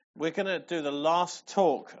We're going to do the last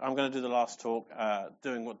talk. I'm going to do the last talk,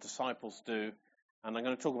 doing what disciples do. And I'm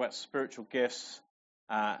going to talk about spiritual gifts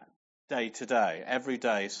day to day, every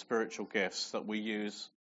day, spiritual gifts that we use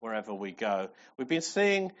wherever we go. We've been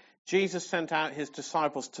seeing Jesus sent out his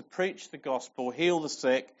disciples to preach the gospel, heal the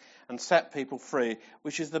sick, and set people free,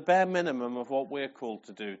 which is the bare minimum of what we're called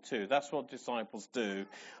to do too. That's what disciples do.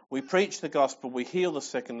 We preach the gospel, we heal the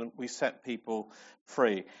sick, and we set people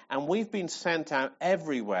free. And we've been sent out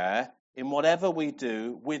everywhere in whatever we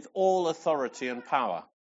do with all authority and power.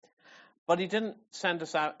 But he didn't send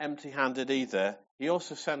us out empty-handed either. He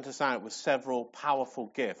also sent us out with several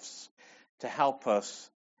powerful gifts to help us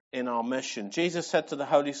in our mission. Jesus said to the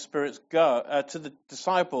Holy Spirit, to the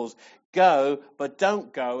disciples, go, but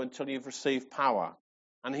don't go until you've received power.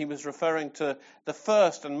 And he was referring to the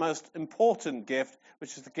first and most important gift,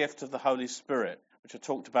 which is the gift of the Holy Spirit, which I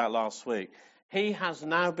talked about last week. He has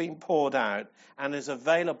now been poured out and is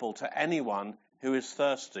available to anyone who is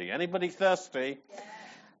thirsty. Anybody thirsty?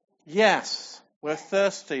 Yes, we're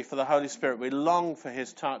thirsty for the Holy Spirit. We long for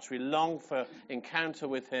his touch. We long for encounter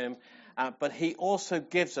with him. But he also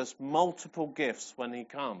gives us multiple gifts when he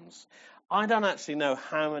comes. I don't actually know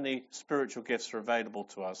how many spiritual gifts are available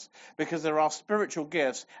to us, because there are spiritual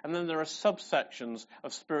gifts and then there are subsections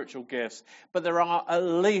of spiritual gifts. But there are at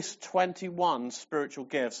least 21 spiritual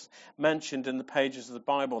gifts mentioned in the pages of the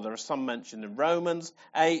Bible. There are some mentioned in Romans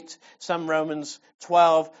 8, some Romans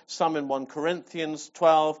 12, some in 1 Corinthians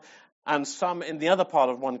 12, and some in the other part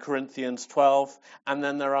of 1 Corinthians 12, and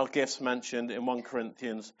then there are gifts mentioned in 1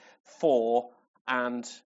 Corinthians 4, and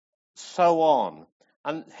so on.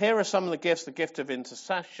 And here are some of the gifts: the gift of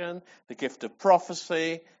intercession, the gift of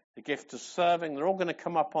prophecy, the gift of serving. They're all going to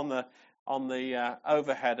come up on the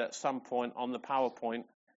overhead at some point, on the PowerPoint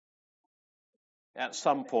at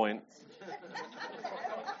some point.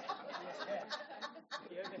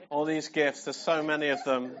 All these gifts, there's so many of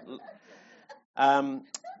them.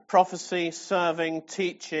 Prophecy, serving,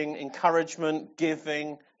 teaching, encouragement,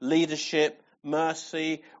 giving, leadership,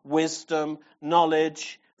 mercy, wisdom,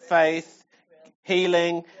 knowledge, faith,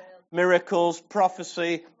 healing, miracles,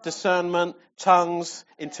 prophecy, discernment, tongues,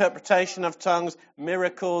 interpretation of tongues,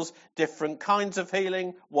 miracles, different kinds of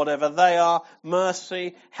healing, whatever they are,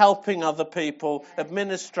 mercy, helping other people,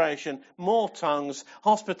 administration, more tongues,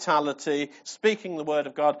 hospitality, speaking the word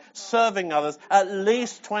of God, serving others, at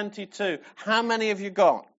least 22. How many have you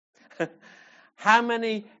got? How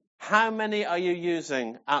many are you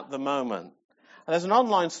using at the moment? There's an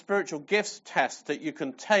online spiritual gifts test that you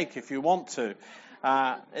can take if you want to.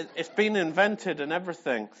 It's been invented and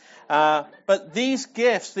everything. But these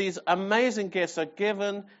gifts, these amazing gifts, are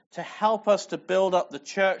given to help us to build up the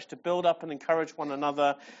church, to build up and encourage one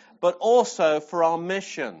another, but also for our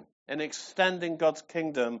mission in extending God's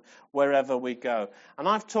kingdom wherever we go. And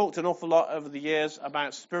I've talked an awful lot over the years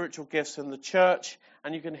about spiritual gifts in the church,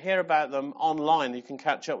 and you can hear about them online. You can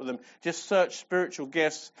catch up with them. Just search spiritual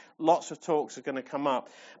gifts. Lots of talks are going to come up.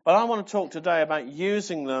 But I want to talk today about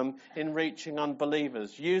using them in reaching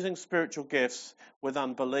unbelievers, using spiritual gifts with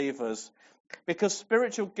unbelievers. Because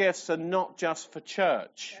spiritual gifts are not just for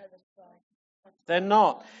church. They're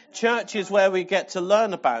not. Church is where we get to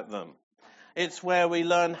learn about them. It's where we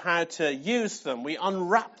learn how to use them. We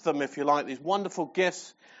unwrap them, if you like, these wonderful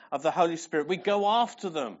gifts of the Holy Spirit. We go after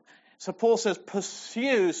them. So Paul says,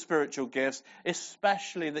 pursue spiritual gifts,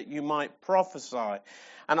 especially that you might prophesy.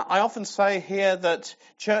 And I often say here that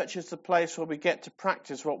church is the place where we get to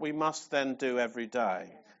practice what we must then do every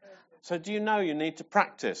day. So do you know you need to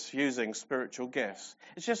practice using spiritual gifts?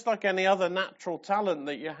 It's just like any other natural talent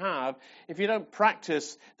that you have. If you don't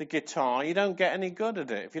practice the guitar, you don't get any good at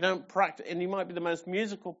it. If you don't practice, and you might be the most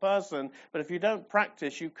musical person, but if you don't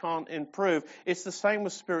practice, you can't improve. It's the same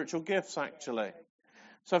with spiritual gifts, actually.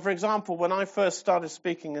 So, for example, when I first started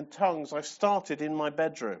speaking in tongues, I started in my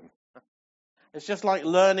bedroom. It's just like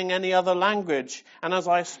learning any other language. And as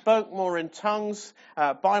I spoke more in tongues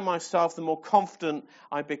by myself, the more confident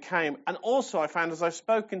I became. And also I found as I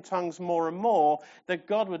spoke in tongues more and more, that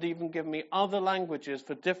God would even give me other languages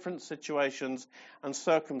for different situations and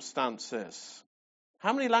circumstances.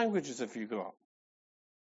 How many languages have you got?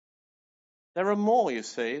 There are more, you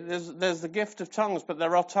see. There's the gift of tongues, but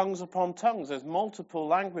there are tongues upon tongues. There's multiple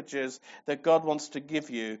languages that God wants to give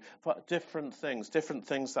you for different things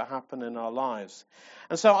that happen in our lives.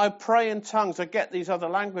 And so I pray in tongues. I get these other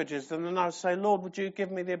languages, and then I say, Lord, would you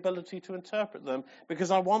give me the ability to interpret them?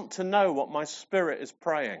 Because I want to know what my spirit is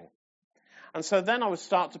praying. And so then I would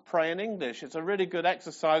start to pray in English. It's a really good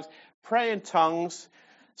exercise. Pray in tongues.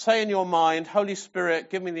 Say in your mind, Holy Spirit,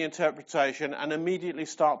 give me the interpretation, and immediately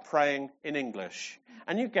start praying in English.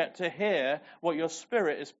 and you get to hear what your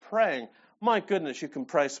spirit is praying. My goodness, you can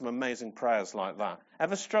pray some amazing prayers like that.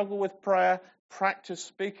 Ever struggle with prayer? Practice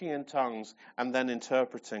speaking in tongues and then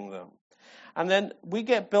interpreting them. And then we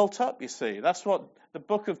get built up, you see. That's what the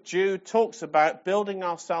book of Jude talks about, building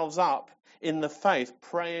ourselves up in the faith,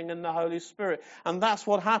 praying in the Holy Spirit. And that's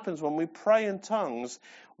what happens when we pray in tongues.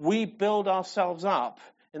 We build ourselves up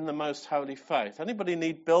in the most holy faith. Anybody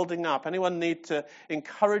need building up? Anyone need to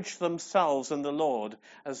encourage themselves in the Lord,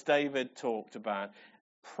 as David talked about?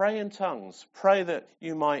 Pray in tongues. Pray that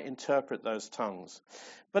you might interpret those tongues.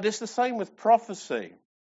 But it's the same with prophecy.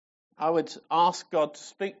 I would ask God to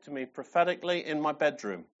speak to me prophetically in my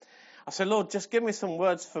bedroom. I say, Lord, just give me some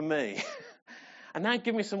words for me. And now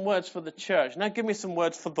give me some words for the church. Now give me some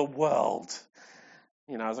words for the world.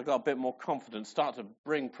 You know, as I got a bit more confident, start to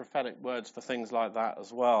bring prophetic words for things like that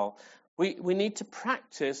as well. We need to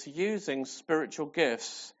practice using spiritual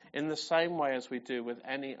gifts in the same way as we do with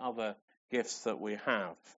any other gifts that we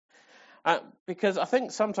have. Because I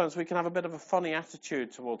think sometimes we can have a bit of a funny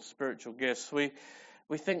attitude towards spiritual gifts. We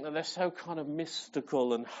think that they're so kind of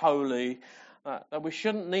mystical and holy that we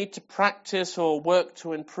shouldn't need to practice or work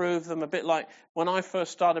to improve them. A bit like when I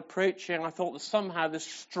first started preaching, I thought that somehow this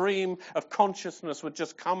stream of consciousness would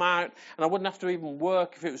just come out and I wouldn't have to even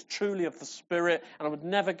work if it was truly of the Spirit, and I would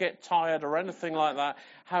never get tired or anything like that.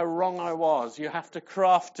 How wrong I was. You have to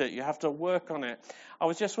craft it. You have to work on it. I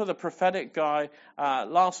was just with a prophetic guy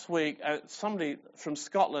last week, somebody from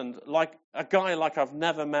Scotland, like a guy like I've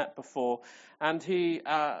never met before, and he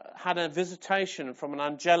had a visitation from an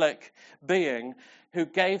angelic being who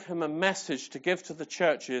gave him a message to give to the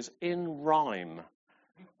churches in rhyme.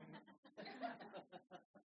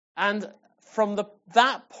 And from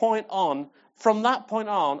that point on,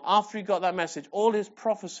 after he got that message, all his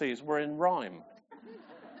prophecies were in rhyme.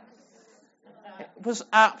 It was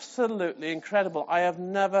absolutely incredible. I have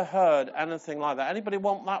never heard anything like that. Anybody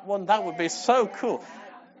want that one? That would be so cool.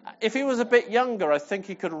 If he was a bit younger, I think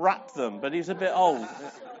he could rap them, but he's a bit old.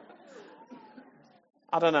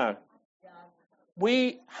 I don't know.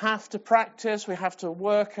 We have to practice, we have to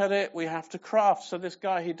work at it, we have to craft. So this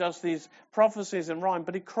guy, he does these prophecies in rhyme,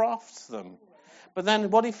 but he crafts them. But then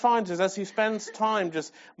what he finds is as he spends time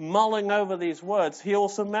just mulling over these words, he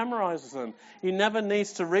also memorizes them. He never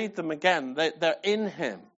needs to read them again. They're in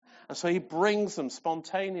him. And so he brings them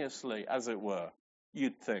spontaneously, as it were,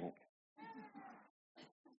 you'd think.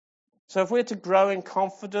 So if we're to grow in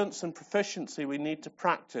confidence and proficiency, we need to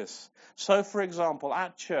practice. So, for example,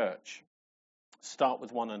 at church, start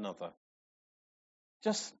with one another.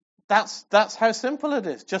 That's how simple it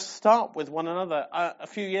is. Just start with one another. A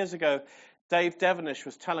few years ago, Dave Devenish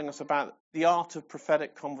was telling us about the art of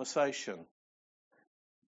prophetic conversation.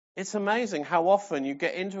 It's amazing how often you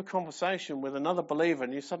get into a conversation with another believer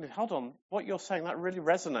and you suddenly, hold on, what you're saying, that really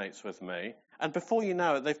resonates with me. And before you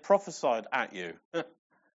know it, they've prophesied at you.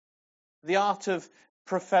 The art of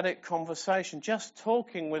prophetic conversation, just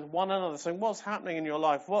talking with one another, saying, what's happening in your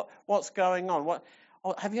life? What's going on?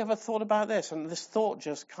 Have you ever thought about this? And this thought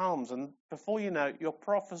just comes, and before you know it, you're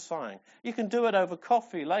prophesying. You can do it over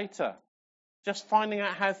coffee later. Just finding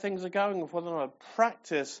out how things are going with one another.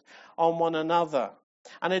 Practice on one another.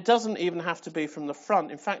 And it doesn't even have to be from the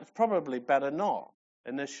front. In fact, it's probably better not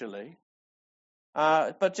initially.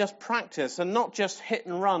 But just practice, and not just hit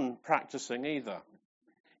and run practicing either.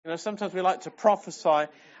 You know, sometimes we like to prophesy,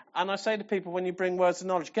 and I say to people, when you bring words of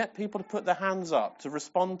knowledge, get people to put their hands up to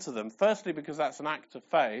respond to them. Firstly, because that's an act of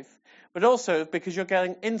faith, but also because you're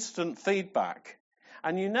getting instant feedback,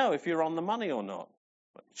 and you know if you're on the money or not.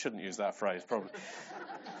 I shouldn't use that phrase, probably.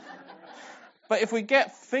 But if we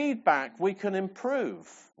get feedback, we can improve.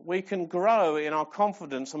 We can grow in our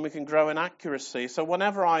confidence, and we can grow in accuracy. So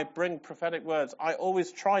whenever I bring prophetic words, I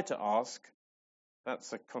always try to ask.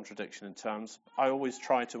 That's a contradiction in terms. I always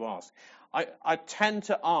try to ask. I tend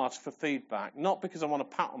to ask for feedback, not because I want a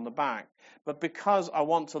pat on the back, but because I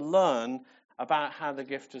want to learn about how the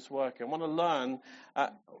gift is working. I want to learn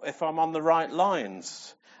if I'm on the right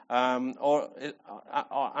lines, and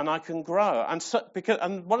I can grow.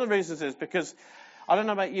 And one of the reasons is because, I don't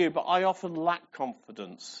know about you, but I often lack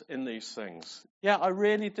confidence in these things. Yeah, I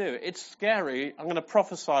really do. It's scary. I'm going to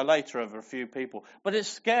prophesy later over a few people, but it's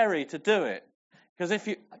scary to do it. Because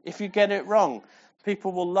if you get it wrong,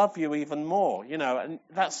 people will love you even more, you know, and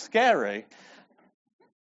that's scary.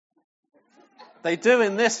 They do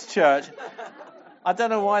in this church. I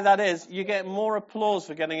don't know why that is. You get more applause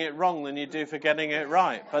for getting it wrong than you do for getting it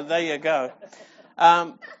right. But there you go.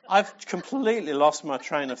 I've completely lost my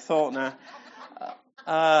train of thought now.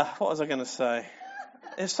 What was I going to say?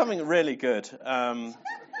 It's something really good.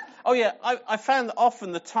 Oh yeah, I found that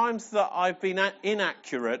often the times that I've been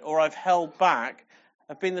inaccurate or I've held back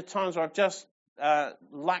have been the times where I've just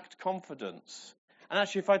lacked confidence. And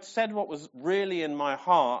actually, if I'd said what was really in my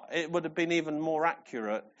heart, it would have been even more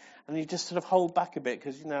accurate. And you just sort of hold back a bit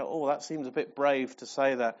because, that seems a bit brave to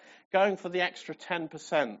say that. Going for the extra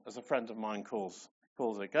 10%, as a friend of mine calls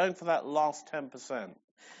it. Going for that last 10%.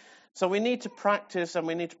 So we need to practice, and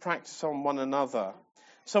we need to practice on one another.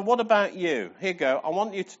 So what about you? Here you go. I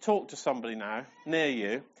want you to talk to somebody now, near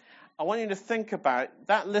you. I want you to think about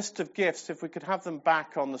that list of gifts, if we could have them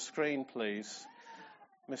back on the screen, please,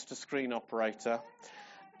 Mr. Screen Operator.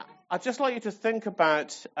 I'd just like you to think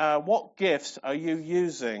about what gifts are you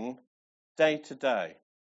using day to day.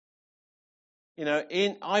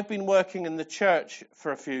 I've been working in the church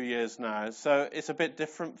for a few years now, so it's a bit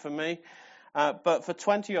different for me. But for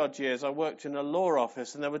 20-odd years, I worked in a law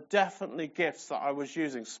office, and there were definitely gifts that I was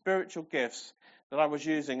using, spiritual gifts that I was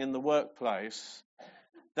using in the workplace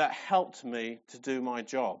that helped me to do my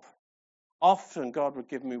job. Often God would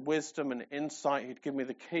give me wisdom and insight. He'd give me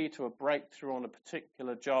the key to a breakthrough on a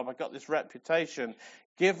particular job. I got this reputation,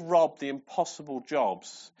 give Rob the impossible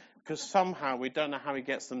jobs, because somehow we don't know how he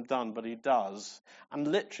gets them done, but he does. And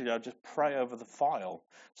literally, I just pray over the file.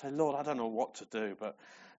 Say, Lord, I don't know what to do, but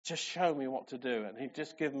just show me what to do. And he'd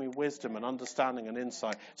just give me wisdom and understanding and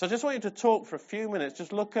insight. So I just want you to talk for a few minutes.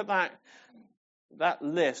 Just look at that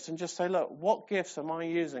list and just say, look, what gifts am I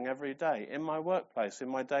using every day in my workplace, in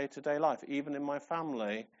my day-to-day life, even in my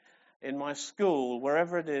family, in my school,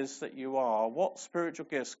 wherever it is that you are? What spiritual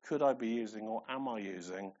gifts could I be using or am I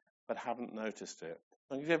using but haven't noticed it?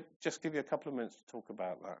 I'll just give you a couple of minutes to talk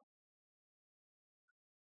about that.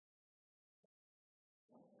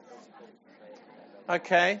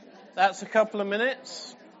 Okay, that's a couple of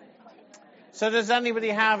minutes. So does anybody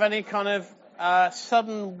have any kind of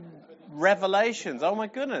sudden revelations? Oh my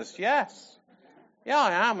goodness, yes. Yeah,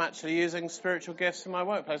 I am actually using spiritual gifts in my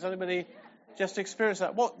workplace. Anybody just experienced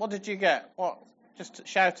that? What did you get? What? Just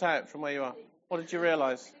shout out from where you are. What did you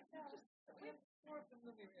realise?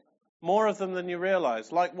 More of them than you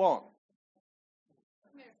realise. Like what?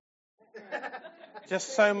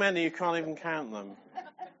 Just so many you can't even count them.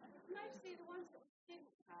 Mostly the ones that we didn't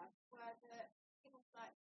have were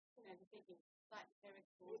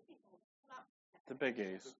the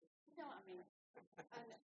biggies. You know what I mean?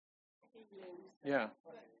 And healings. Yeah.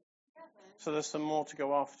 So there's some more to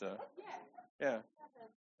go after. Yeah.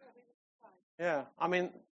 Yeah. I mean,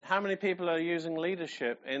 how many people are using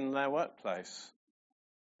leadership in their workplace?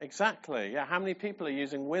 Exactly. Yeah. How many people are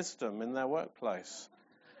using wisdom in their workplace?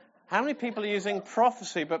 How many people are using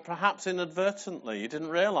prophecy, but perhaps inadvertently? You didn't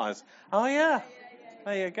realize. Oh, yeah.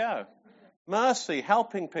 There you go. Mercy,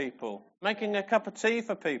 helping people, making a cup of tea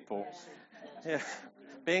for people. Yeah.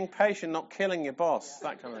 Being patient, not killing your boss,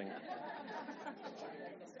 that kind of thing.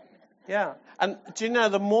 Yeah. And do you know,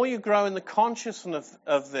 the more you grow in the consciousness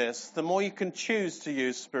of this, the more you can choose to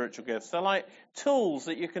use spiritual gifts. They're like tools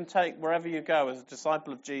that you can take wherever you go as a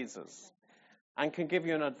disciple of Jesus and can give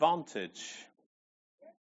you an advantage.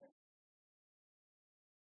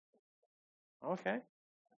 Okay.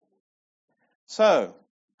 So,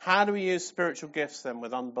 how do we use spiritual gifts then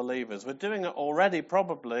with unbelievers? We're doing it already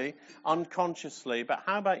probably unconsciously, but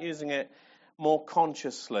how about using it more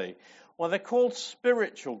consciously? Well, they're called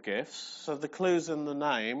spiritual gifts, so the clue's in the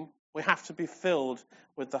name. We have to be filled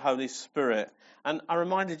with the Holy Spirit. And I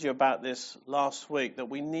reminded you about this last week, that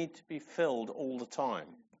we need to be filled all the time.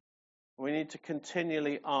 We need to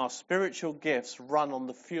continually ask. Spiritual gifts run on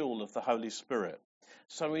the fuel of the Holy Spirit.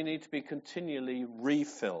 So we need to be continually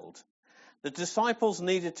refilled. The disciples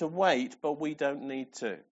needed to wait, but we don't need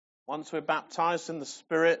to. Once we're baptized in the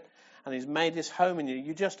Spirit and He's made His home in you,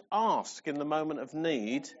 you just ask in the moment of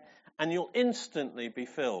need and you'll instantly be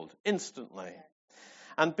filled. Instantly.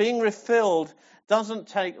 And being refilled doesn't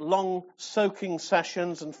take long soaking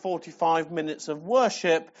sessions and 45 minutes of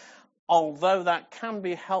worship, although that can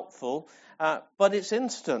be helpful, but it's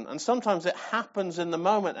instant. And sometimes it happens in the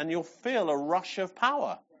moment and you'll feel a rush of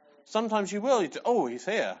power. Sometimes you will. Oh, He's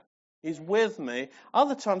here. He's with me.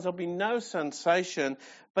 Other times there'll be no sensation,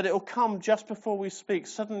 but it'll come just before we speak.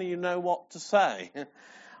 Suddenly you know what to say.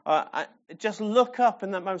 Just look up in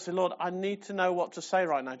that moment and say, Lord, I need to know what to say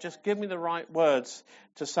right now. Just give me the right words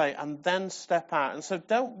to say and then step out. And so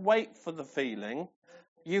don't wait for the feeling.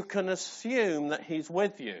 You can assume that He's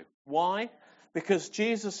with you. Why? Because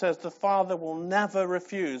Jesus says the Father will never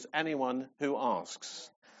refuse anyone who asks.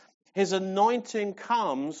 His anointing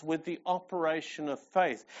comes with the operation of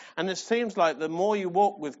faith. And it seems like the more you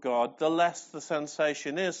walk with God, the less the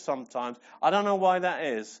sensation is sometimes. I don't know why that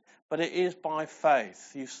is, but it is by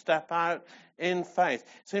faith. You step out in faith.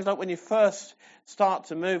 It seems like when you first start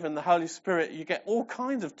to move in the Holy Spirit, you get all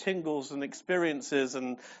kinds of tingles and experiences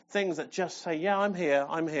and things that just say, yeah, I'm here,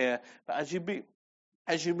 I'm here. But as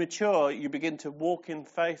you mature, you begin to walk in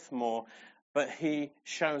faith more, but he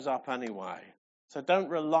shows up anyway. So don't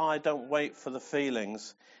wait for the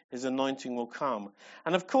feelings. His anointing will come.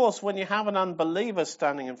 And of course, when you have an unbeliever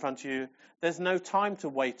standing in front of you, there's no time to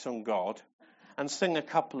wait on God and sing a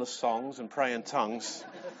couple of songs and pray in tongues.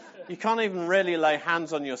 You can't even really lay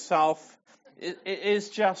hands on yourself. It is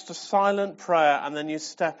just a silent prayer, and then you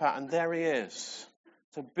step out, and there he is.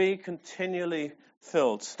 So be continually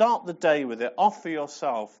filled. Start the day with it. Offer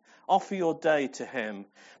yourself. Offer your day to him.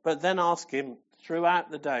 But then ask him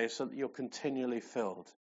throughout the day so that you're continually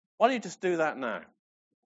filled. Why don't you just do that now?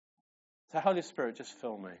 So, Holy Spirit, just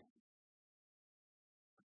fill me.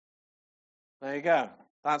 There you go.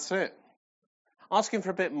 That's it. Ask him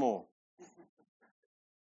for a bit more.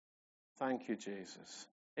 Thank you, Jesus.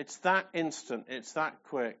 It's that instant. It's that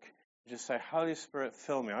quick. You just say, Holy Spirit,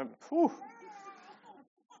 fill me.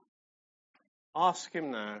 Ask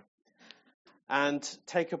him now and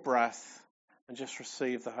take a breath and just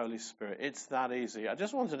receive the Holy Spirit. It's that easy. I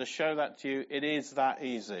just wanted to show that to you. It is that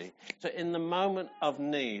easy. So in the moment of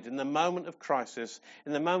need, in the moment of crisis,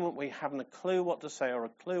 in the moment we haven't a clue what to say or a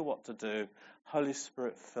clue what to do, Holy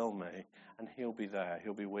Spirit, fill me, and he'll be there.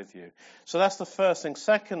 He'll be with you. So that's the first thing.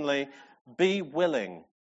 Secondly, be willing.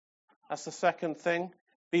 That's the second thing.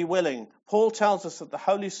 Be willing. Paul tells us that the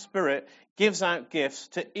Holy Spirit gives out gifts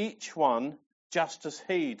to each one just as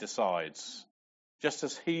he decides, just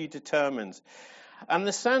as he determines. And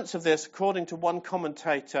the sense of this, according to one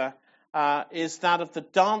commentator, is that of the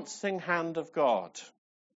dancing hand of God.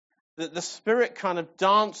 That the Spirit kind of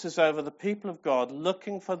dances over the people of God,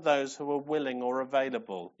 looking for those who are willing or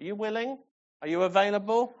available. Are you willing? Are you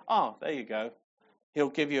available? There you go. He'll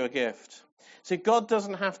give you a gift. See, God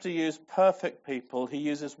doesn't have to use perfect people. He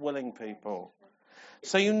uses willing people.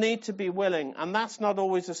 So you need to be willing. And that's not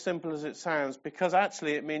always as simple as it sounds, because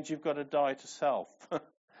actually it means you've got to die to self.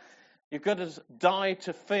 You've got to die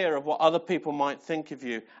to fear of what other people might think of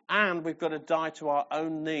you. And we've got to die to our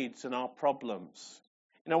own needs and our problems.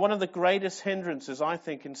 You know, one of the greatest hindrances, I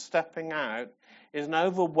think, in stepping out is an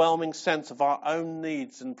overwhelming sense of our own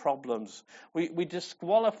needs and problems. We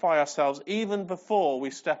disqualify ourselves even before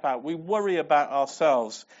we step out. We worry about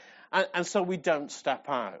ourselves. And so we don't step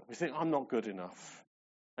out. We think, I'm not good enough.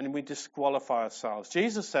 And we disqualify ourselves.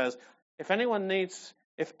 Jesus says, if anyone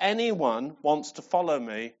wants to follow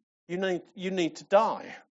me, you need to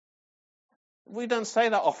die. We don't say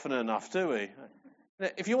that often enough, do we?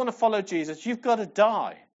 If you want to follow Jesus, you've got to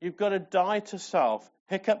die. You've got to die to self,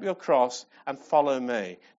 pick up your cross and follow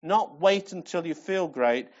me. Not wait until you feel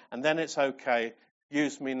great and then it's okay.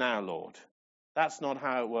 Use me now, Lord. That's not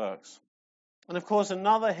how it works. And of course,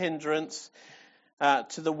 another hindrance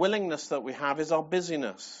to the willingness that we have is our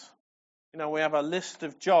busyness. You know, we have a list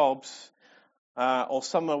of jobs or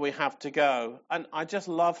somewhere we have to go. And I just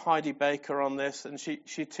love Heidi Baker on this, and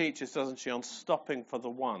she teaches, doesn't she, on stopping for the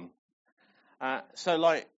one. So,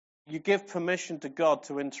 like, you give permission to God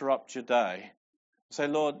to interrupt your day. Say,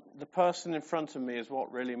 Lord, the person in front of me is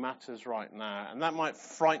what really matters right now. And that might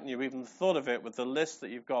frighten you, even the thought of it, with the list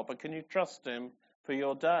that you've got. But can you trust him for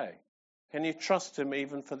your day? Can you trust him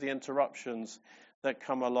even for the interruptions that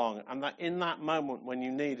come along? And that in that moment when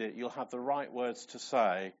you need it, you'll have the right words to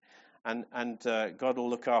say, and God will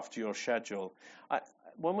look after your schedule.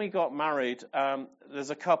 When we got married,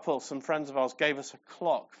 there's a couple, some friends of ours gave us a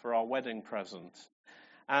clock for our wedding present.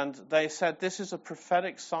 And they said, this is a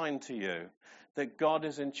prophetic sign to you that God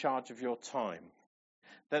is in charge of your time.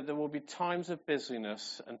 That there will be times of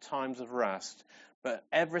busyness and times of rest, but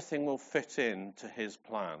everything will fit in to his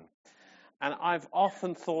plan. And I've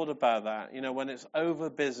often thought about that, you know, when it's over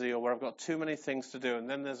busy or where I've got too many things to do and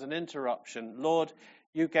then there's an interruption. Lord,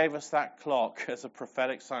 you gave us that clock as a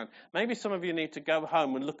prophetic sign. Maybe some of you need to go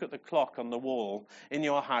home and look at the clock on the wall in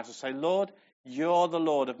your house and say, Lord, you're the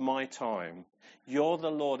Lord of my time. You're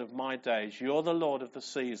the Lord of my days. You're the Lord of the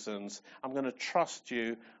seasons. I'm going to trust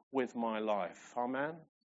you with my life. Amen?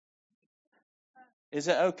 Is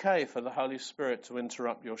it okay for the Holy Spirit to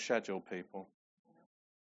interrupt your schedule, people?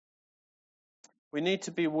 We need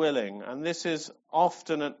to be willing, and this is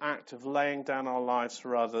often an act of laying down our lives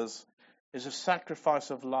for others. It's a sacrifice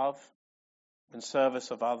of love in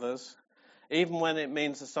service of others, even when it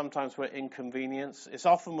means that sometimes we're inconvenienced. It's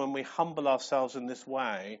often when we humble ourselves in this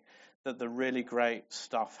way that the really great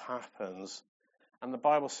stuff happens. And the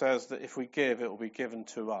Bible says that if we give, it will be given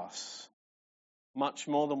to us. Much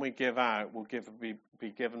more than we give out will be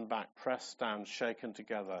given back, pressed down, shaken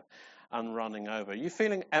together, and running over. Are you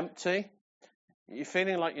feeling empty? You're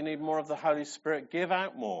feeling like you need more of the Holy Spirit, give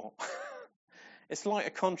out more. It's like a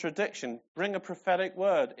contradiction. Bring a prophetic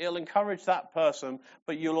word. It'll encourage that person,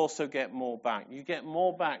 but you'll also get more back. You get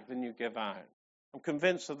more back than you give out. I'm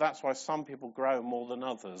convinced that that's why some people grow more than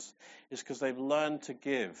others, is because they've learned to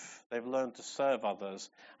give. They've learned to serve others.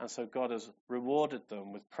 And so God has rewarded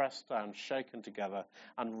them with pressed down, shaken together,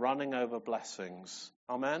 and running over blessings.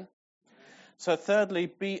 Amen? So thirdly,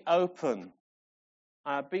 be open.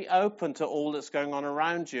 Be open to all that's going on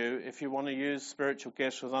around you if you want to use spiritual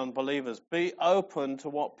gifts with unbelievers. Be open to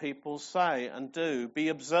what people say and do. Be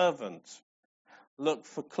observant. Look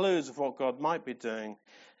for clues of what God might be doing.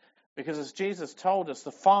 Because as Jesus told us,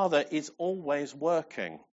 the Father is always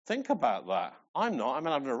working. Think about that. I'm not. I'm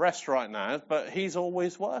having a rest right now, but he's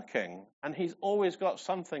always working. And he's always got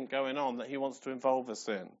something going on that he wants to involve us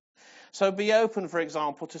in. So be open, for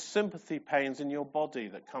example, to sympathy pains in your body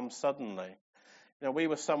that come suddenly. You know, we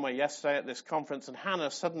were somewhere yesterday at this conference, and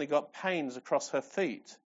Hannah suddenly got pains across her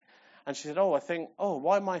feet. And she said,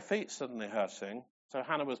 why are my feet suddenly hurting? So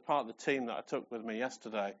Hannah was part of the team that I took with me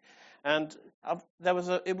yesterday. And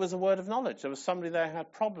it was a word of knowledge. There was somebody there who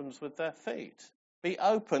had problems with their feet. Be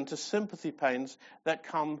open to sympathy pains that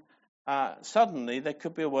come suddenly. There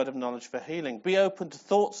could be a word of knowledge for healing. Be open to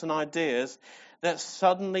thoughts and ideas that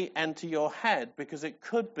suddenly enter your head, because it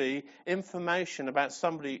could be information about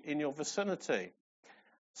somebody in your vicinity.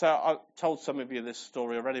 So I told some of you this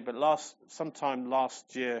story already, but sometime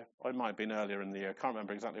last year, or it might have been earlier in the year, I can't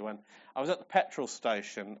remember exactly when, I was at the petrol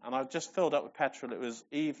station, and I just filled up with petrol. It was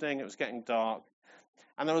evening, it was getting dark,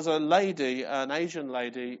 and there was a lady, an Asian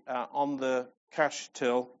lady, on the cash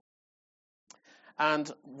till, and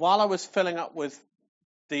while I was filling up with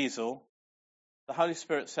diesel, the Holy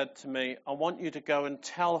Spirit said to me, I want you to go and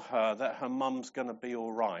tell her that her mum's going to be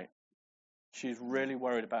all right. She's really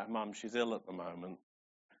worried about her mum. She's ill at the moment.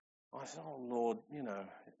 I said, oh, Lord,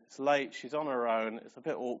 it's late. She's on her own. It's a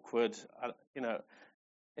bit awkward.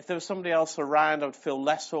 If there was somebody else around, I would feel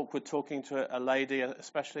less awkward talking to a lady,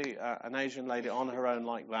 especially an Asian lady on her own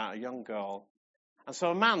like that, a young girl. And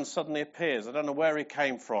so a man suddenly appears. I don't know where he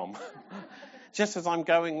came from. Just as I'm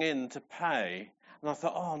going in to pay. And I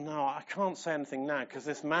thought, oh, no, I can't say anything now because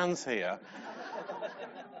this man's here.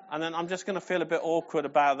 And then I'm just going to feel a bit awkward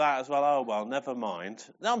about that as well. Oh, well, never mind.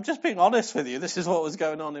 No, I'm just being honest with you. This is what was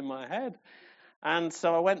going on in my head. And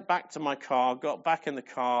so I went back to my car, got back in the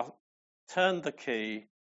car, turned the key,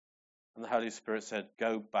 and the Holy Spirit said,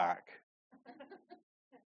 go back.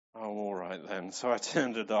 Oh, all right then. So I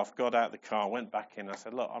turned it off, got out the car, went back in. I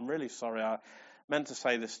said, look, I'm really sorry. I meant to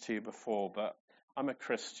say this to you before, but I'm a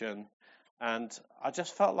Christian. And I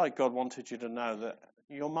just felt like God wanted you to know that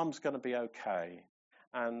your mum's going to be okay.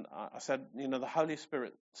 And I said, the Holy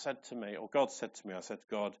Spirit said to me, or God said to me, I said,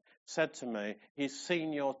 God said to me, he's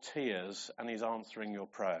seen your tears and he's answering your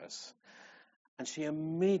prayers. And she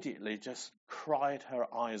immediately just cried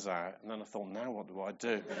her eyes out. And then I thought, now what do I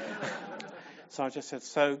do? So I just said,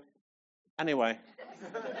 so anyway,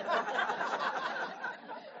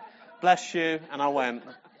 bless you. And I went,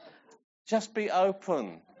 just be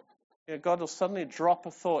open. God will suddenly drop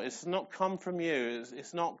a thought. It's not come from you.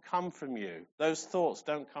 It's not come from you. Those thoughts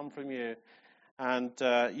don't come from you. And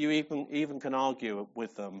you even can argue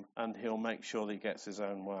with them, and he'll make sure that he gets his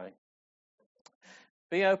own way.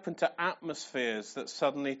 Be open to atmospheres that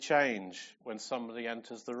suddenly change when somebody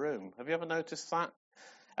enters the room. Have you ever noticed that?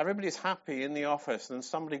 Everybody's happy in the office, and then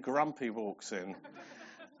somebody grumpy walks in.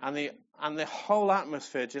 And the whole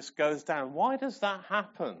atmosphere just goes down. Why does that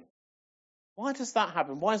happen? Why does that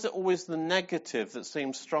happen? Why is it always the negative that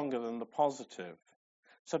seems stronger than the positive?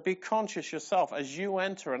 So be conscious yourself as you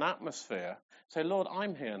enter an atmosphere. Say, Lord,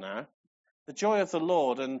 I'm here now. The joy of the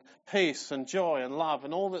Lord and peace and joy and love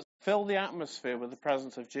and all that fill the atmosphere with the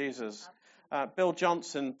presence of Jesus. Bill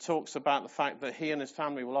Johnson talks about the fact that he and his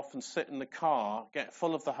family will often sit in the car, get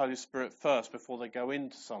full of the Holy Spirit first before they go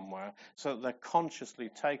into somewhere, so that they're consciously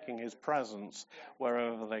taking his presence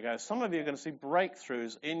wherever they go. Some of you are going to see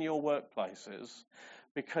breakthroughs in your workplaces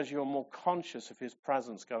because you're more conscious of his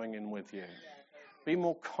presence going in with you. Be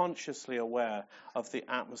more consciously aware of the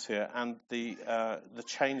atmosphere and the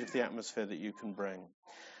change of the atmosphere that you can bring.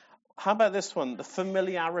 How about this one? The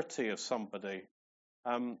familiarity of somebody.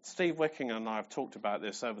 Steve Wicking and I have talked about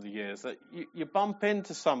this over the years, that you bump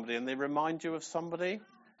into somebody and they remind you of somebody,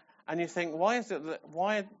 and you think,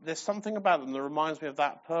 why there's something about them that reminds me of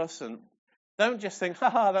that person. Don't just think,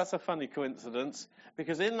 that's a funny coincidence,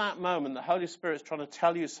 because in that moment the Holy Spirit's trying to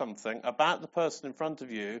tell you something about the person in front of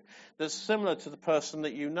you that's similar to the person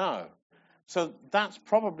that you know. So that's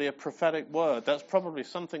probably a prophetic word. That's probably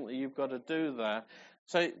something that you've got to do there.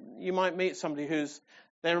 So you might meet somebody who's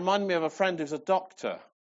They remind me of a friend who's a doctor.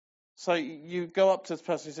 So you go up to this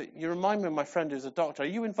person and say, you remind me of my friend who's a doctor. Are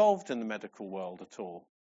you involved in the medical world at all?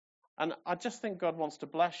 And I just think God wants to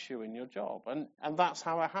bless you in your job. And that's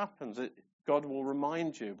how it happens. God will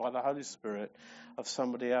remind you by the Holy Spirit of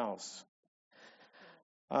somebody else.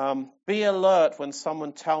 Be alert when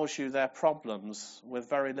someone tells you their problems with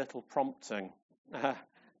very little prompting.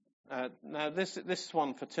 Now, this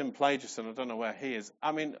one for Tim Plagerson, I don't know where he is.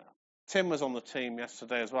 I mean, Tim was on the team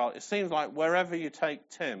yesterday as well. It seems like wherever you take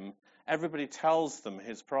Tim, everybody tells them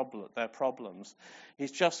their problems.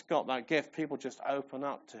 He's just got that gift. People just open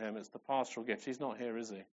up to him. It's the pastoral gift. He's not here, is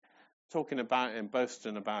he? Talking about him,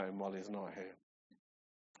 boasting about him while he's not here.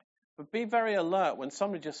 But be very alert when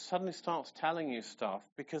somebody just suddenly starts telling you stuff,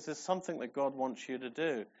 because there's something that God wants you to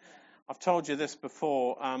do. I've told you this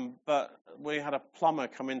before, but we had a plumber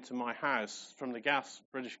come into my house from the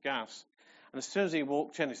British Gas, and as soon as he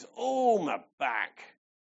walked in, he said, "Oh, my back."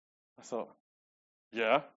 I thought,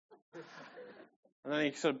 yeah. And then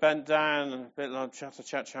he sort of bent down and a bit like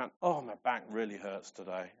chat. "Oh, my back really hurts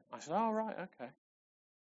today." I said, "Oh, right, okay."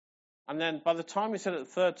 And then by the time he said it the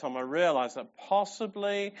third time, I realized that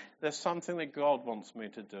possibly there's something that God wants me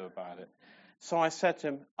to do about it. So I said to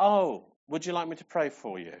him, "Oh, would you like me to pray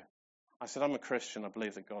for you?" I said, "I'm a Christian. I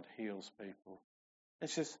believe that God heals people." He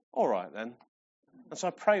says, "All right then." And so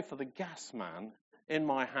I prayed for the gas man in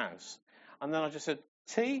my house. And then I just said,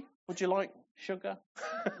 "Tea, would you like sugar?"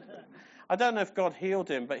 I don't know if God healed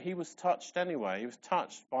him, but he was touched anyway. He was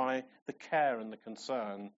touched by the care and the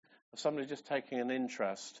concern of somebody just taking an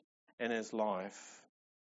interest in his life.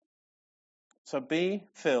 So be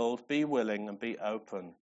filled, be willing, and be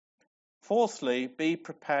open. Fourthly, be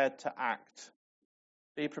prepared to act.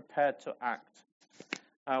 Be prepared to act.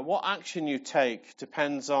 What action you take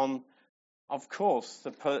depends on, of course,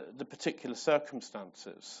 the particular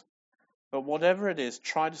circumstances. But whatever it is,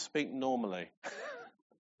 try to speak normally.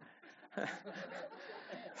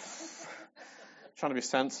 Trying to be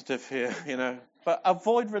sensitive here, But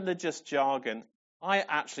avoid religious jargon. I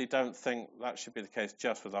actually don't think that should be the case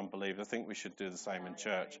just with unbelievers. I think we should do the same in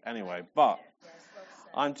church anyway. But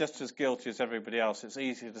I'm just as guilty as everybody else. It's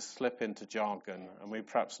easy to slip into jargon, and we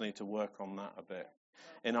perhaps need to work on that a bit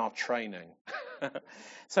in our training.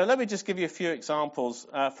 So let me just give you a few examples.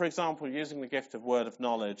 For example, using the gift of word of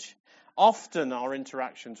knowledge. Often our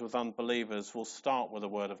interactions with unbelievers will start with a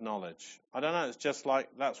word of knowledge. I don't know, it's just like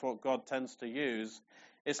that's what God tends to use.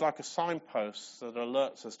 It's like a signpost that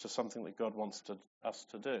alerts us to something that God wants us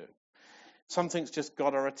to do. Something's just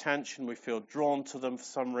got our attention. We feel drawn to them for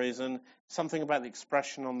some reason. Something about the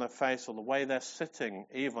expression on their face or the way they're sitting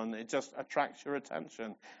even, it just attracts your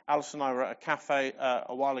attention. Alice and I were at a cafe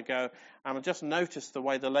a while ago, and I just noticed the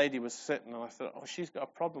way the lady was sitting, and I thought, oh, she's got a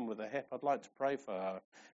problem with her hip. I'd like to pray for her.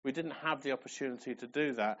 We didn't have the opportunity to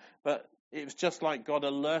do that, but it was just like God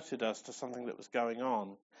alerted us to something that was going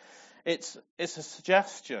on. It's a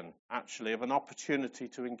suggestion, actually, of an opportunity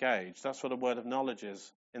to engage. That's what a word of knowledge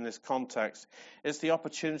is in this context. It's the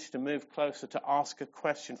opportunity to move closer, to ask a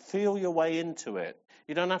question. Feel your way into it.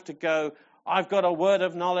 You don't have to go, "I've got a word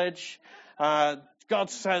of knowledge. God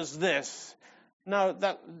says this." No,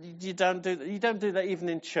 you don't do that. You don't do that even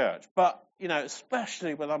in church. But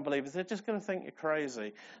especially with unbelievers, they're just going to think you're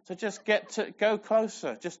crazy. So just go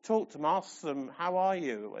closer. Just talk to them. Ask them, "How are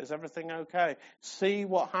you? Is everything okay?" See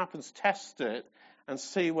what happens. Test it and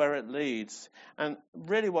see where it leads. And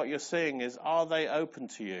really what you're seeing is, are they open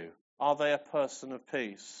to you? Are they a person of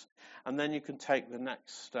peace? And then you can take the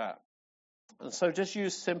next step. And so just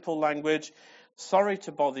use simple language. "Sorry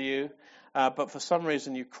to bother you, but for some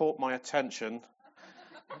reason you caught my attention."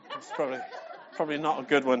 It's probably not a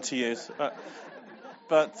good one to use, but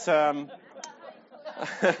that's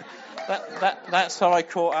how I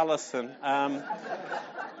caught Alison.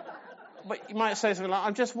 But you might say something like,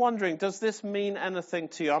 "I'm just wondering, does this mean anything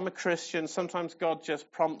to you? I'm a Christian. Sometimes God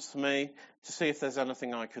just prompts me to see if there's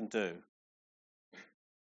anything I can do."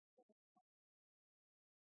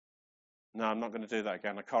 No, I'm not going to do that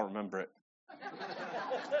again. I can't remember it.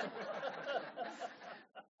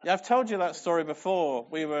 Yeah, I've told you that story before.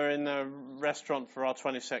 We were in a restaurant for our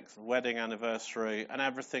 26th wedding anniversary, and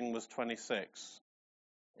everything was 26.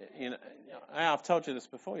 I've told you this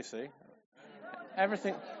before, you see.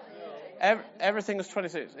 Everything was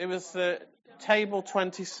 26. It was the table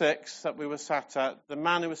 26 that we were sat at. The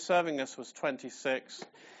man who was serving us was 26.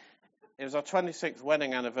 It was our 26th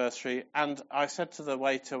wedding anniversary, and I said to the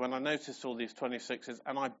waiter when I noticed all these 26s,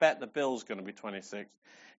 and I bet the bill's going to be 26,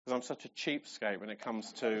 because I'm such a cheapskate when it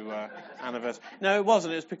comes to anniversary. No, it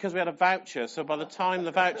wasn't. It was because we had a voucher, so by the time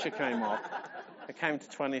the voucher came off, it came to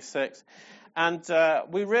 26. And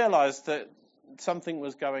we realised that something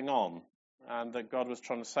was going on, and that God was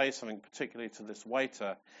trying to say something, particularly to this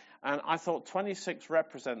waiter. And I thought 26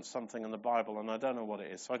 represents something in the Bible, and I don't know what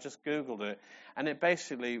it is. So I just Googled it, and it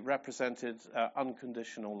basically represented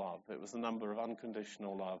unconditional love. It was the number of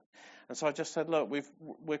unconditional love. And so I just said, look,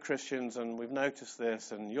 we're Christians, and we've noticed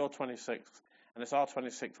this, and you're 26, and it's our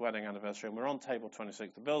 26th wedding anniversary, and we're on table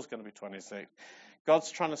 26. The bill's going to be 26.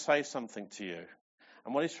 God's trying to say something to you.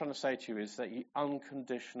 And what he's trying to say to you is that he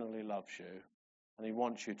unconditionally loves you, and he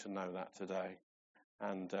wants you to know that today.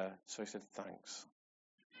 And so he said, thanks.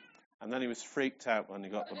 And then he was freaked out when he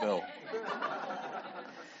got the bill.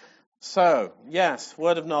 So, yes,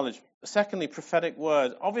 word of knowledge. Secondly, prophetic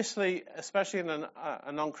word. Obviously, especially in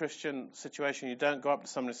a non-Christian situation, you don't go up to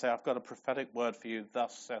somebody and say, I've got a prophetic word for you,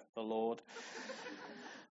 thus saith the Lord.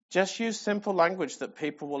 Just use simple language that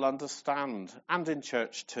people will understand, and in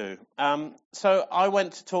church too. So I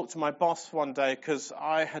went to talk to my boss one day because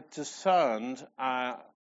I had discerned a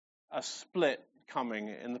split coming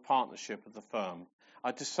in the partnership of the firm.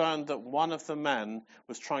 I discerned that one of the men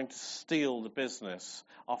was trying to steal the business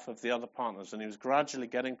off of the other partners, and he was gradually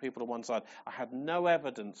getting people to one side. I had no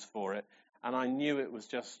evidence for it, and I knew it was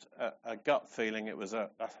just a gut feeling.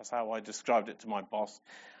 That's how I described it to my boss.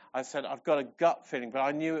 I said, I've got a gut feeling, but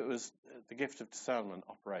I knew it was the gift of discernment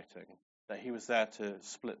operating, that he was there to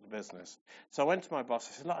split the business. So I went to my boss.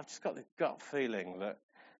 I said, look, I've just got this gut feeling that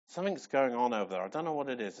something's going on over there. I don't know what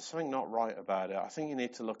it is. There's something not right about it. I think you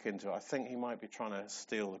need to look into it. I think he might be trying to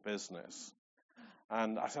steal the business.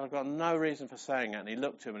 And I said, I've got no reason for saying it. And he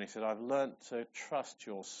looked at him and he said, I've learnt to trust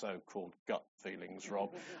your so-called gut feelings,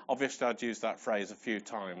 Rob. Obviously, I'd used that phrase a few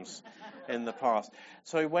times in the past.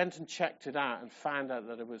 So he went and checked it out and found out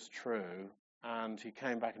that it was true. And he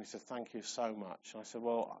came back and he said, thank you so much. And I said,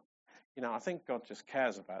 well, I think God just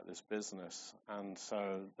cares about this business. And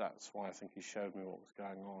so that's why I think he showed me what was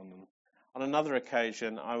going on. And on another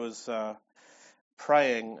occasion, I was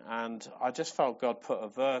praying and I just felt God put a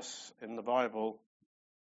verse in the Bible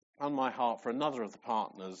on my heart for another of the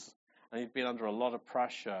partners, and he'd been under a lot of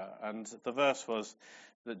pressure, and the verse was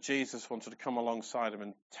that Jesus wanted to come alongside him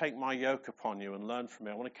and take my yoke upon you and learn from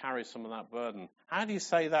me. I want to carry some of that burden. How do you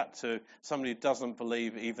say that to somebody who doesn't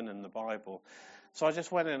believe even in the Bible? So I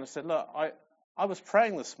just went in and said, look, I was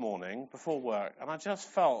praying this morning before work, and I just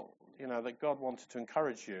felt, that God wanted to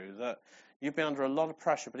encourage you, that you've been under a lot of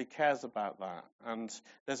pressure, but he cares about that. And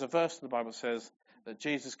there's a verse in the Bible that says that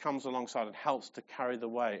Jesus comes alongside and helps to carry the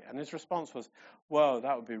weight. And his response was, whoa,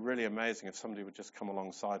 that would be really amazing if somebody would just come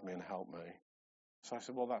alongside me and help me. So I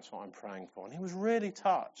said, well, that's what I'm praying for. And he was really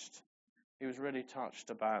touched. He was really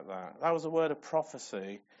touched about that. That was a word of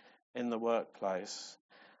prophecy in the workplace.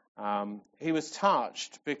 He was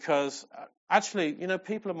touched because, actually,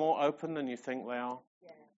 people are more open than you think they are.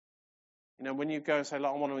 Yeah. When you go and say,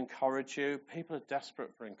 look, I want to encourage you, people are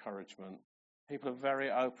desperate for encouragement. People are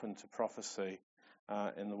very open to prophecy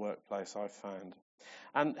in the workplace, I've found.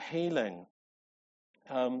 And healing.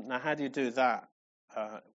 Now, how do you do that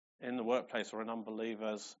in the workplace or with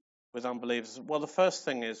unbelievers? Well, the first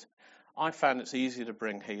thing is, I found it's easy to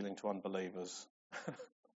bring healing to unbelievers.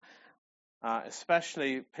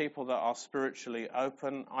 Especially people that are spiritually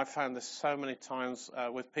open. I found this so many times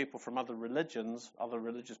with people from other religions, other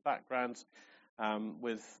religious backgrounds,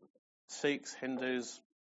 with Sikhs, Hindus,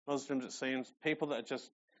 Muslims, it seems, people that are just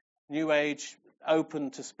New Age, open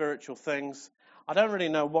to spiritual things. I don't really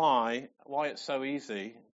know why it's so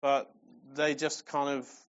easy, but they just kind of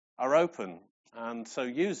are open, and so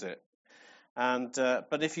use it. And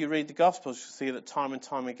but if you read the Gospels, you see that time and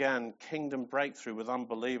time again, kingdom breakthrough with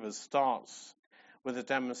unbelievers starts with a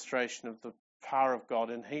demonstration of the power of God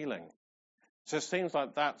in healing. So it seems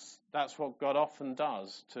like that's what God often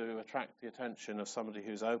does to attract the attention of somebody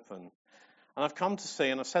who's open. And I've come to see,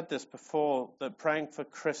 and I've said this before, that praying for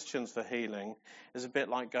Christians for healing is a bit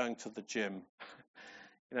like going to the gym.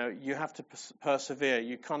 You have to persevere.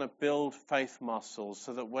 You kind of build faith muscles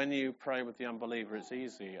so that when you pray with the unbeliever, it's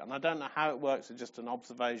easy. And I don't know how it works. It's just an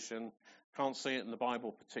observation. Can't see it in the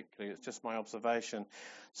Bible particularly. It's just my observation.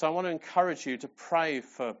 So I want to encourage you to pray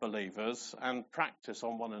for believers and practice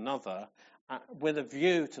on one another with a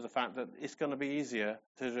view to the fact that it's going to be easier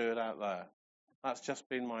to do it out there. That's just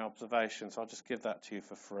been my observation, so I'll just give that to you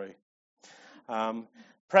for free.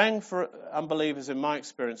 Praying for unbelievers, in my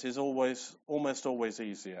experience, is almost always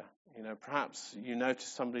easier. Perhaps you notice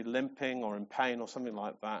somebody limping or in pain or something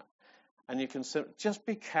like that, and you can just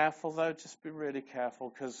be careful, though. Just be really careful,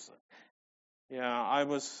 because, I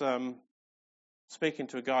was speaking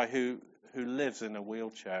to a guy who lives in a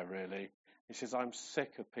wheelchair, really. He says, I'm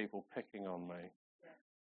sick of people picking on me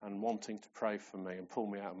and wanting to pray for me and pull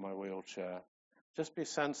me out of my wheelchair. Just be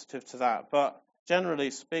sensitive to that. But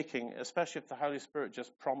generally speaking, especially if the Holy Spirit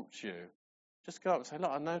just prompts you, just go up and say,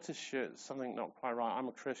 look, I noticed something not quite right. I'm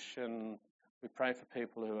a Christian. We pray for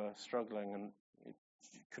people who are struggling, and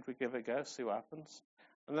could we give it a go, see what happens?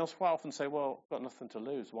 And they'll quite often say, well, I've got nothing to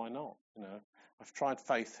lose. Why not? I've tried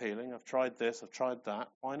faith healing. I've tried this. I've tried that.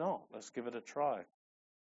 Why not? Let's give it a try.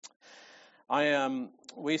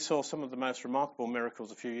 We saw some of the most remarkable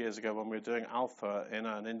miracles a few years ago when we were doing Alpha in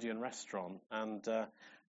an Indian restaurant, and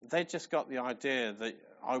they just got the idea that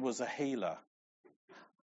I was a healer.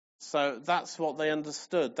 So that's what they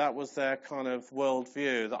understood. That was their kind of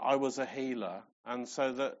worldview, that I was a healer. And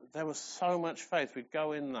so that there was so much faith. We'd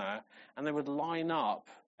go in there and they would line up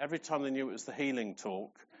every time they knew it was the healing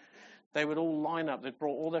talk. They would all line up. They'd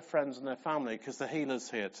brought all their friends and their family because the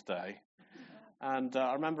healer's here today. And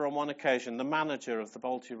I remember on one occasion, the manager of the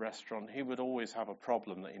Balti restaurant, he would always have a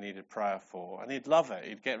problem that he needed prayer for. And he'd love it.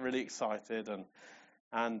 He'd get really excited.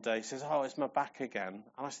 And he says, oh, it's my back again.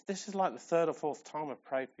 And I said, this is like the third or fourth time I've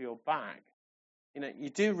prayed for your back. You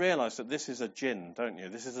do realize that this is a jinn, don't you?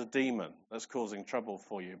 This is a demon that's causing trouble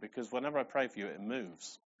for you, because whenever I pray for you, it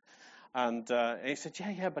moves. And he said,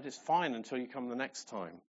 yeah, but it's fine until you come the next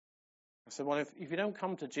time. I said, well, if you don't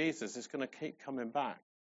come to Jesus, it's going to keep coming back.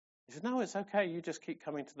 He said, no, it's okay. You just keep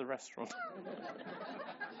coming to the restaurant.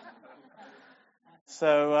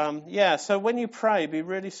 So when you pray, be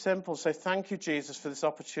really simple. Say, thank you, Jesus, for this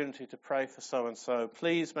opportunity to pray for so-and-so.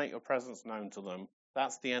 Please make your presence known to them.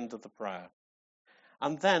 That's the end of the prayer.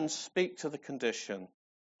 And then speak to the condition.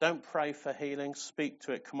 Don't pray for healing. Speak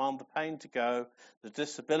to it. Command the pain to go, the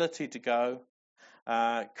disability to go.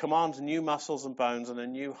 Command new muscles and bones and a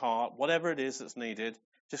new heart. Whatever it is that's needed,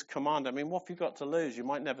 just command. I mean, what have you got to lose? You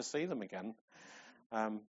might never see them again.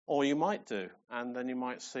 Or you might do, and then you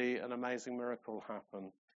might see an amazing miracle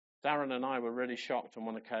happen. Darren and I were really shocked on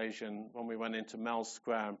one occasion when we went into Mel's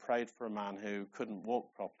Square and prayed for a man who couldn't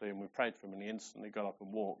walk properly, and we prayed for him and he instantly got up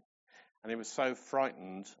and walked. And he was so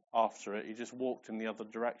frightened after it, he just walked in the other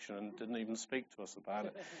direction and didn't even speak to us about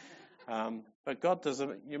it. But God does it.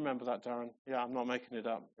 You remember that, Darren? Yeah, I'm not making it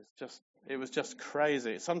up. It was just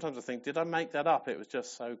crazy. Sometimes I think, did I make that up? It was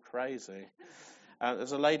just so crazy.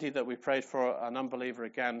 There's a lady that we prayed for, an unbeliever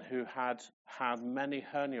again, who had many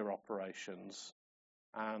hernia operations,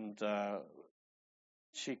 and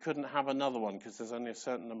she couldn't have another one because there's only a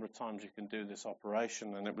certain number of times you can do this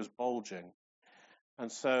operation, and it was bulging.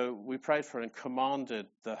 And so we prayed for her and commanded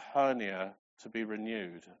the hernia to be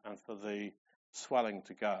renewed and for the swelling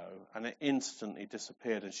to go, and it instantly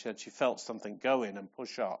disappeared. And she said she felt something go in and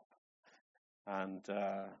push up,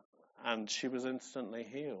 and she was instantly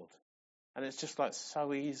healed. And it's just like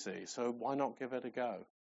so easy. So why not give it a go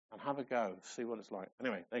and have a go, see what it's like.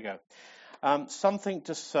 Anyway, there you go. Something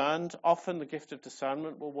discerned. Often the gift of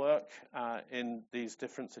discernment will work in these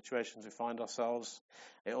different situations we find ourselves.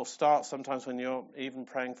 It will start sometimes when you're even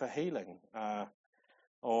praying for healing,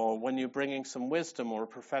 or when you're bringing some wisdom or a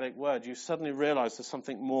prophetic word. You suddenly realize there's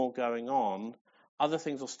something more going on. Other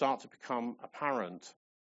things will start to become apparent.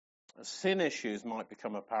 Sin issues might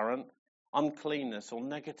become apparent. Uncleanness or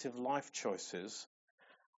negative life choices.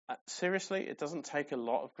 Seriously, it doesn't take a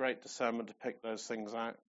lot of great discernment to pick those things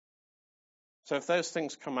out. So if those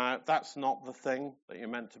things come out, that's not the thing that you're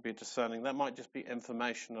meant to be discerning. That might just be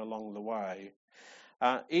information along the way.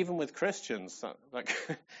 Even with Christians,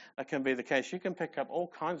 that can be the case. You can pick up all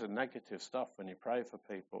kinds of negative stuff when you pray for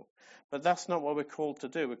people. But that's not what we're called to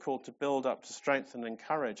do. We're called to build up, to strengthen and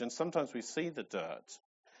encourage. And sometimes we see the dirt.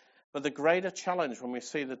 But the greater challenge when we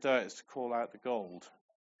see the dirt is to call out the gold,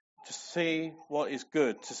 to see what is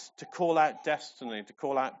good, to call out destiny, to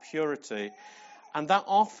call out purity. And that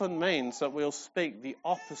often means that we'll speak the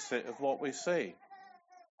opposite of what we see.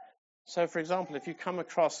 So, for example, if you come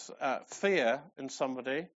across fear in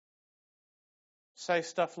somebody, say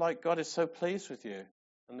stuff like, God is so pleased with you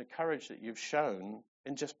and the courage that you've shown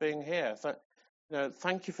in just being here.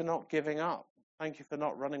 Thank you for not giving up. Thank you for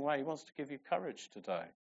not running away. He wants to give you courage today.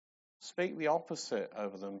 Speak the opposite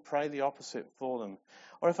over them. Pray the opposite for them.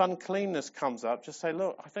 Or if uncleanness comes up, just say,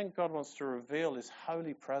 look, I think God wants to reveal his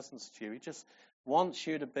holy presence to you. He just wants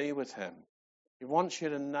you to be with him. He wants you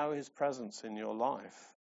to know his presence in your life.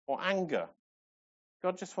 Or anger.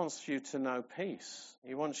 God just wants you to know peace.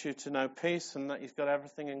 He wants you to know peace and that he's got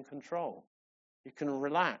everything in control. You can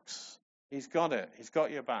relax. He's got it. He's got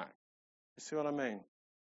your back. You see what I mean?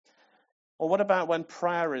 Or what about when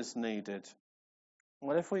prayer is needed?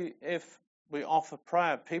 Well, if we offer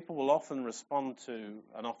prayer, people will often respond to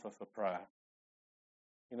an offer for prayer.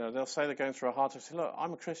 They'll say they're going through a hard time. Say, look,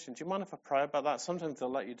 I'm a Christian. Do you mind if I pray about that? Sometimes they'll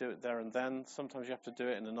let you do it there and then. Sometimes you have to do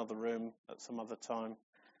it in another room at some other time.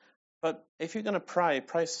 But if you're going to pray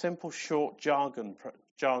simple, short,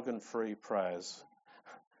 jargon-free prayers.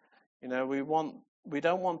 We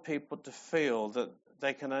don't want people to feel that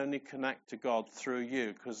they can only connect to God through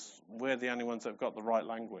you because we're the only ones that have got the right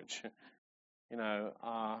language.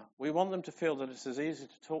 We want them to feel that it's as easy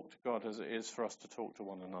to talk to God as it is for us to talk to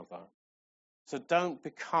one another. So don't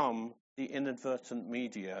become the inadvertent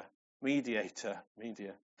mediator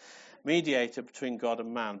between God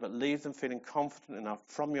and man, but leave them feeling confident enough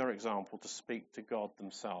from your example to speak to God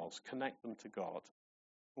themselves. Connect them to God.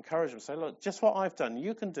 Encourage them. Say, look, just what I've done,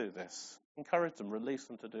 you can do this. Encourage them, release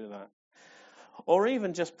them to do that. Or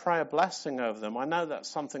even just pray a blessing over them. I know that's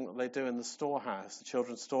something that they do in the storehouse, the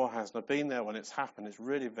children's storehouse, and I've been there when it's happened. It's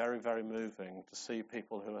really very, very moving to see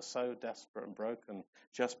people who are so desperate and broken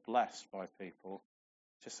just blessed by people.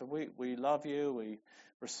 Just say, we love you, we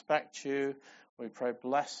respect you, we pray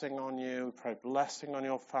blessing on you, we pray blessing on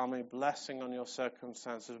your family, blessing on your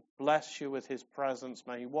circumstances, bless you with his presence,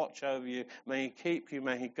 may he watch over you, may he keep you,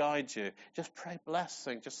 may he guide you. Just pray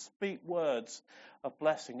blessing, just speak words of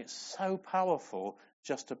blessing. It's so powerful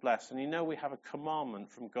just to bless. And we have a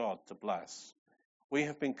commandment from God to bless. We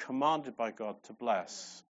have been commanded by God to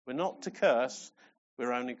bless. We're not to curse,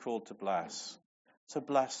 we're only called to bless. So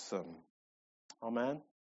bless them. Amen.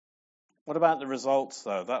 What about the results,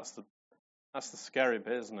 though? That's the scary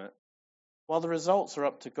bit, isn't it? Well, the results are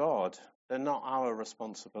up to God. They're not our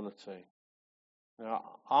responsibility.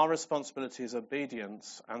 Our responsibility is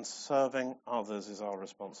obedience, and serving others is our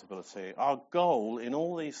responsibility. Our goal in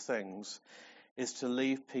all these things is to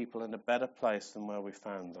leave people in a better place than where we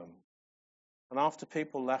found them. And after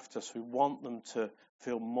people left us, we want them to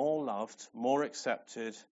feel more loved, more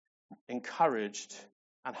accepted, encouraged,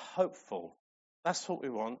 and hopeful. That's what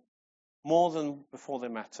we want. More than before they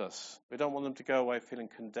met us. We don't want them to go away feeling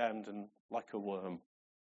condemned and like a worm.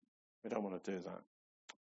 We don't want to do that.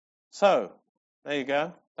 So, there you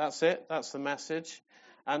go. That's it. That's the message.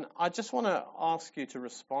 And I just want to ask you to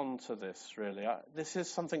respond to this, really. This is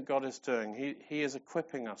something God is doing. He is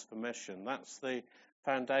equipping us for mission. That's the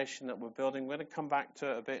foundation that we're building. We're going to come back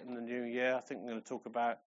to it a bit in the new year. I think we're going to talk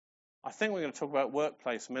about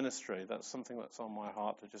workplace ministry. That's something that's on my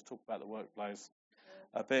heart, to just talk about the workplace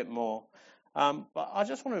a bit more. But I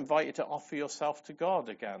just want to invite you to offer yourself to God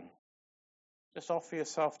again. Just offer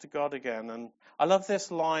yourself to God again. And I love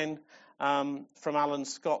this line from Alan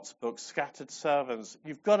Scott's book, Scattered Servants.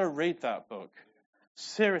 You've got to read that book.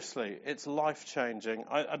 Seriously, it's life-changing.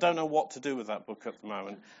 I don't know what to do with that book at the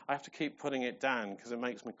moment. I have to keep putting it down because it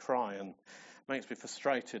makes me cry and makes me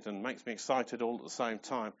frustrated and makes me excited all at the same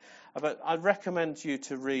time. But I'd recommend you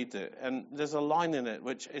to read it. And there's a line in it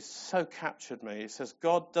which has so captured me. It says,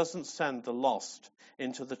 God doesn't send the lost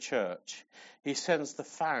into the church. He sends the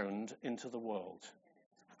found into the world.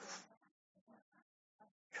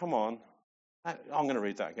 Come on. I'm going to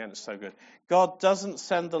read that again. It's so good. God doesn't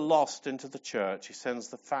send the lost into the church. He sends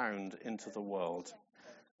the found into the world.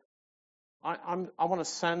 I want to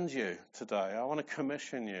send you today. I want to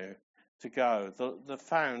commission you to go, the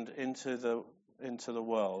found into the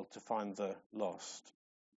world to find the lost.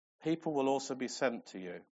 People will also be sent to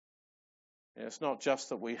you. It's not just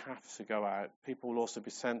that we have to go out. People will also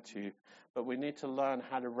be sent to you, but we need to learn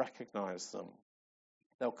how to recognize them.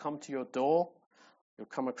 They'll come to your door. You'll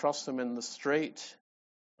come across them in the street.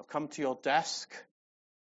 They'll come to your desk.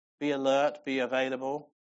 Be alert, be available.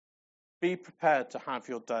 Be prepared to have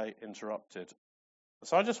your day interrupted.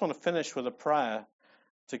 So I just want to finish with a prayer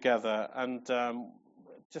together and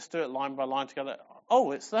just do it line by line together.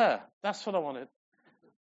 Oh, it's there. That's what I wanted.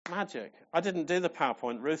 Magic. I didn't do the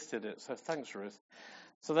PowerPoint. Ruth did it, so thanks, Ruth.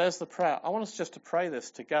 So there's the prayer. I want us just to pray this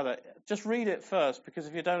together. Just read it first, because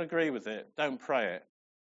if you don't agree with it, don't pray it.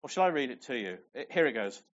 Or shall I read it to you? Here it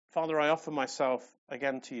goes. Father, I offer myself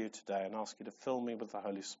again to you today and ask you to fill me with the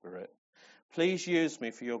Holy Spirit. Please use me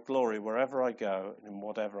for your glory wherever I go and in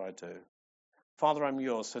whatever I do. Father, I'm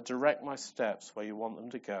yours, so direct my steps where you want them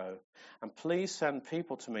to go. And please send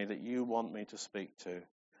people to me that you want me to speak to.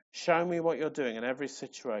 Show me what you're doing in every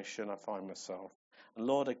situation I find myself. And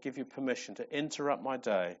Lord, I give you permission to interrupt my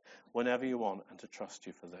day whenever you want and to trust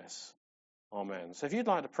you for this. Amen. So if you'd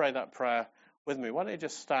like to pray that prayer with me, why don't you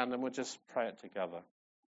just stand and we'll just pray it together.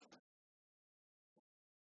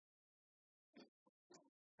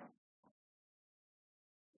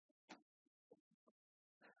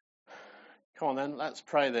 Come on then, let's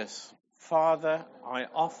pray this. Father, I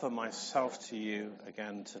offer myself to you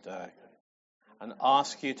again today and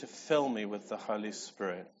ask you to fill me with the Holy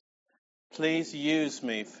Spirit. Please use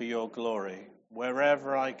me for your glory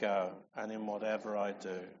wherever I go and in whatever I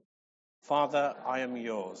do. Father, I am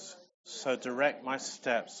yours, so direct my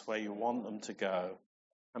steps where you want them to go.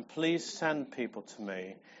 And please send people to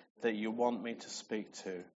me that you want me to speak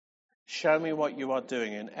to. Show me what you are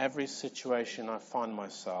doing in every situation I find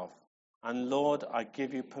myself. And Lord, I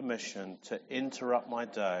give you permission to interrupt my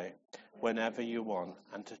day whenever you want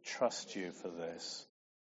and to trust you for this.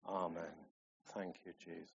 Amen. Thank you,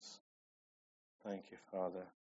 Jesus. Thank you, Father.